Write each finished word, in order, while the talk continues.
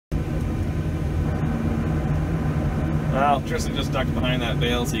Well, Tristan just ducked behind that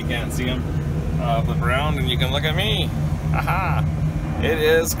bale so you can't see him. Flip around and you can look at me. Aha! It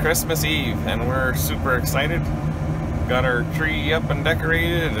is Christmas Eve and we're super excited. Got our tree up and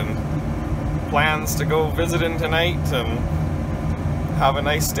decorated and plans to go visiting tonight and have a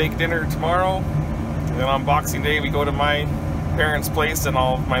nice steak dinner tomorrow. And then on Boxing Day we go to my parents' place and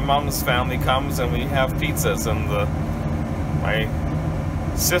all of my mom's family comes and we have pizzas, and my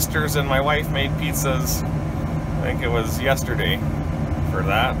sisters and my wife made pizzas, I think it was yesterday for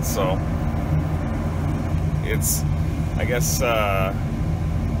that, so it's, I guess,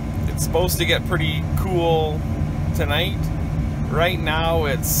 it's supposed to get pretty cool tonight. Right now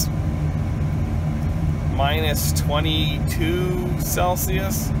it's minus 22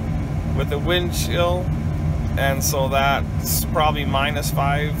 Celsius with a wind chill, and so that's probably minus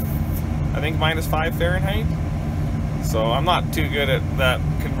 5, I think minus 5 Fahrenheit. So I'm not too good at that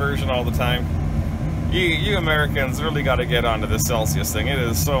conversion all the time. You Americans really got to get onto the Celsius thing. It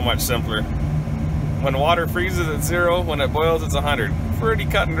is so much simpler. When water freezes at 0, when it boils it's 100. Pretty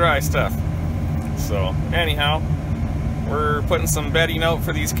cut and dry stuff. So anyhow, we're putting some bedding out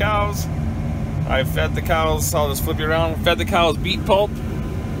for these cows. I fed the cows, I'll just flip you around, fed the cows beet pulp.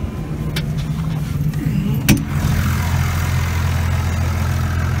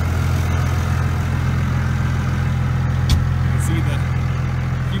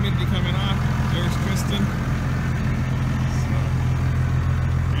 Coming off. There's Tristan.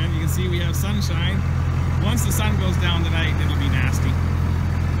 And you can see we have sunshine. Once the sun goes down tonight, it'll be nasty.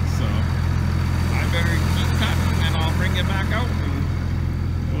 So I better keep cutting and I'll bring it back out and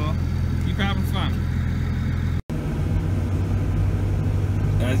we'll keep having fun.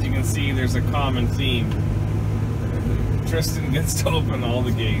 As you can see, there's a common theme. Tristan gets to open all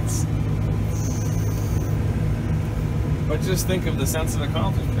the gates. But just think of the sense of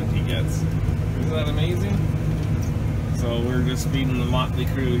accomplishment he gets. Isn't that amazing? So we're just feeding the motley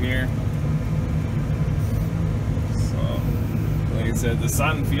crew here. So, like I said, the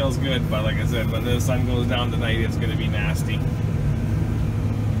sun feels good, but like I said, when the sun goes down tonight, it's going to be nasty.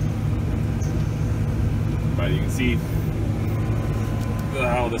 But you can see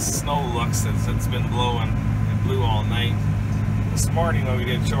how the snow looks since it's been blowing. It blew all night. This morning when we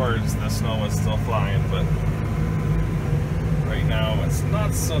did chores, the snow was still flying, but right now it's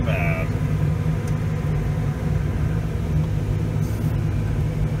not so bad.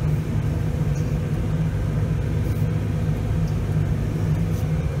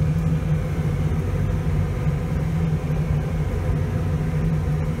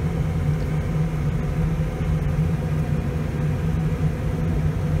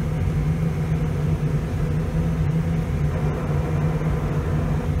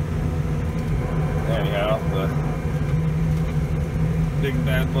 Anyhow, the big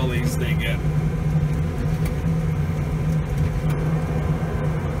bad bullies, they get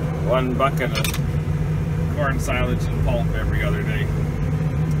 1 bucket of corn silage and pulp every other day.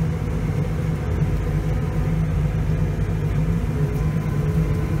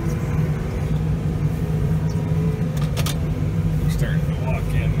 We're starting to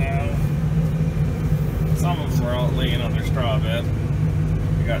walk in now. Some of them are out laying on their straw bed.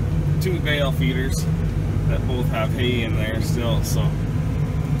 We got 2 bale feeders that both have hay in there still, so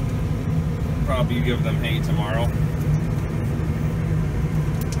probably give them hay tomorrow.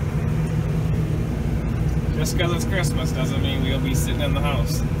 Just because it's Christmas doesn't mean we'll be sitting in the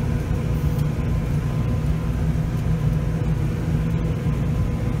house.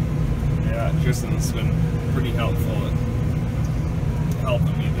 Yeah, Tristan's been pretty helpful at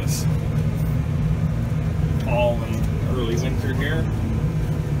helping me this fall and early winter here.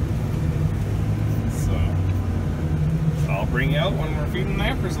 So I'll bring you out when we're feeding the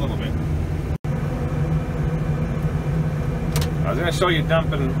heifers a little bit. I was going to show you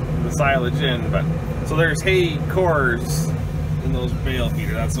dumping the silage in, but so there's hay cores in those bale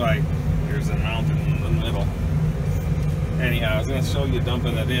feeder. That's why there's a mountain in the middle. Anyhow, I was going to show you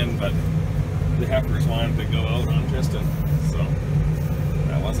dumping it in, but the heifers wanted to go out on Tristan, so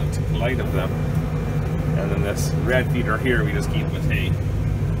that wasn't too polite of them. And then this red feeder here, we just keep with hay.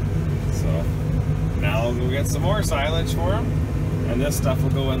 So now we'll get some more silage for them, and this stuff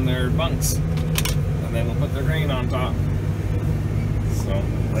will go in their bunks, and then we'll put the grain on top. So,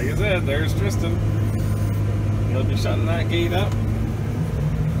 like I said, there's Tristan. He'll be shutting that gate up.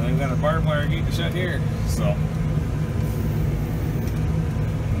 And I've got a barbed wire gate to shut here. So,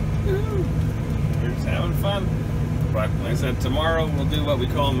 we're just having fun. But, like I said, tomorrow we'll do what we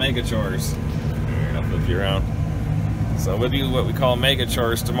call mega chores. Alright, I'll flip you around. So, we'll do what we call mega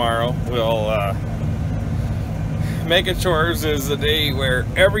chores tomorrow. We'll Mega Chores is the day where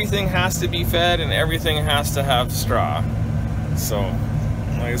everything has to be fed and everything has to have straw. So,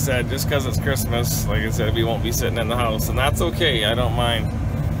 like I said, just because it's Christmas, like I said, we won't be sitting in the house, and that's okay. I don't mind.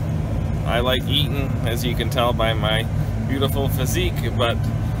 I like eating, as you can tell by my beautiful physique, but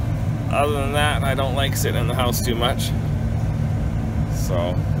other than that, I don't like sitting in the house too much.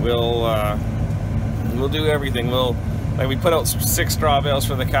 So we'll do everything. We put out 6 straw bales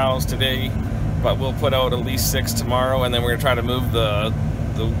for the cows today, but we'll put out at least 6 tomorrow, and then we're gonna try to move the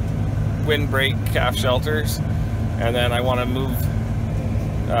windbreak calf shelters, and then I want to move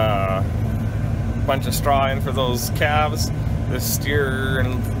a bunch of straw in for those calves, the steer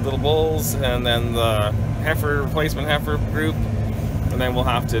and little bulls, and then the heifer, replacement heifer group, and then we'll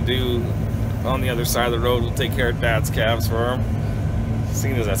have to do on the other side of the road, we'll take care of Dad's calves for him.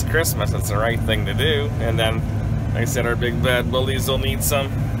 Seeing as that's Christmas, that's the right thing to do. And then, like I said, our big bad bullies will need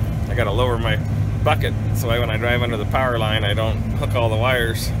some. I gotta lower my bucket so when I drive under the power line, I don't hook all the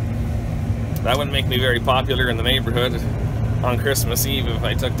wires. That wouldn't make me very popular in the neighborhood on Christmas Eve if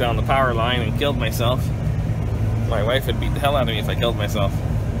I took down the power line and killed myself. My wife would beat the hell out of me if I killed myself.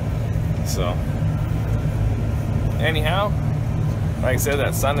 So, anyhow, like I said,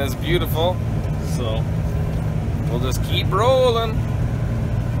 that sun is beautiful, so we'll just keep rolling.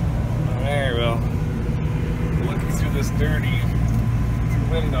 There we go. Looking through this dirty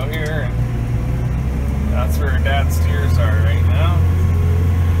window here, and that's where Dad's steers are right now.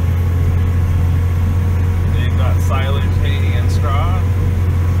 They've got silage, hay, and straw.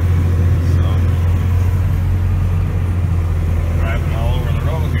 So, driving all over the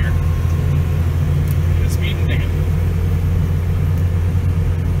road here. Get a speeding ticket.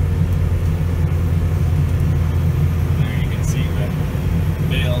 There you can see the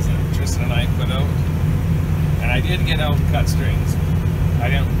bales that Tristan and I put out. And I did get out and cut strings. I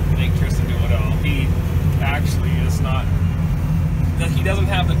didn't make Tristan do it all. He actually is not, he doesn't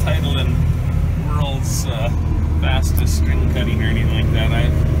have the title in world's fastest string cutting or anything like that.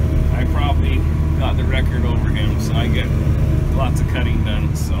 I probably got the record over him, so I get lots of cutting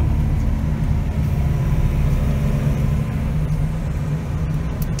done. So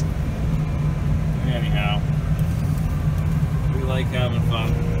anyhow, we like having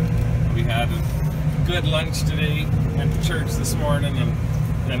fun. We had a good lunch today at the church this morning, and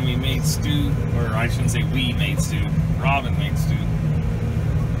then we made stew, or I shouldn't say we made stew, Robin made stew.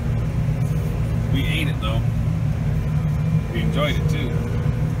 We ate it though. We enjoyed it too.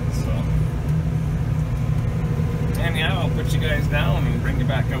 So, anyhow, I'll put you guys down and bring you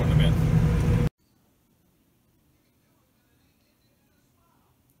back out in a bit.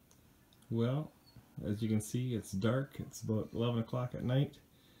 Well, as you can see, it's dark. It's about 11 o'clock at night.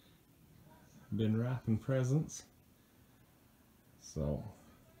 Been wrapping presents. So,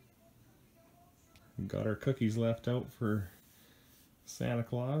 we got our cookies left out for Santa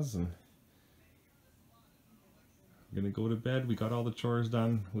Claus, and we're gonna go to bed. We got all the chores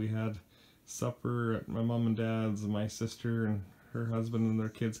done. We had supper at my mom and dad's, and my sister and her husband and their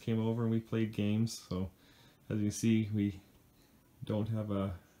kids came over and we played games. So, as you see, we don't have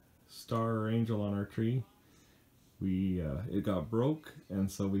a star or angel on our tree. It got broke,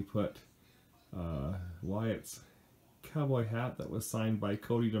 and so we put Wyatt's cowboy hat that was signed by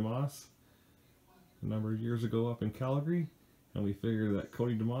Cody DeMoss a number of years ago up in Calgary, and we figured that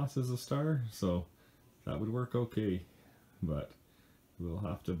Cody DeMoss is a star, so that would work okay. But we'll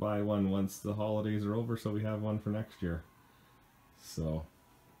have to buy one once the holidays are over, so we have one for next year. So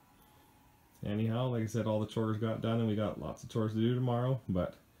anyhow, like I said, all the chores got done, and we got lots of chores to do tomorrow,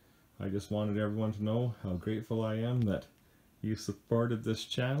 but I just wanted everyone to know how grateful I am that you supported this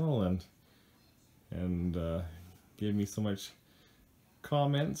channel and gave me so much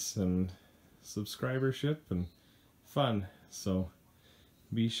comments and subscribership and fun. So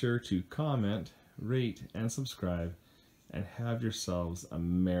be sure to comment, rate, and subscribe, and have yourselves a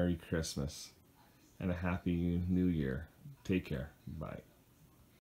Merry Christmas and a Happy New Year. Take care. Bye.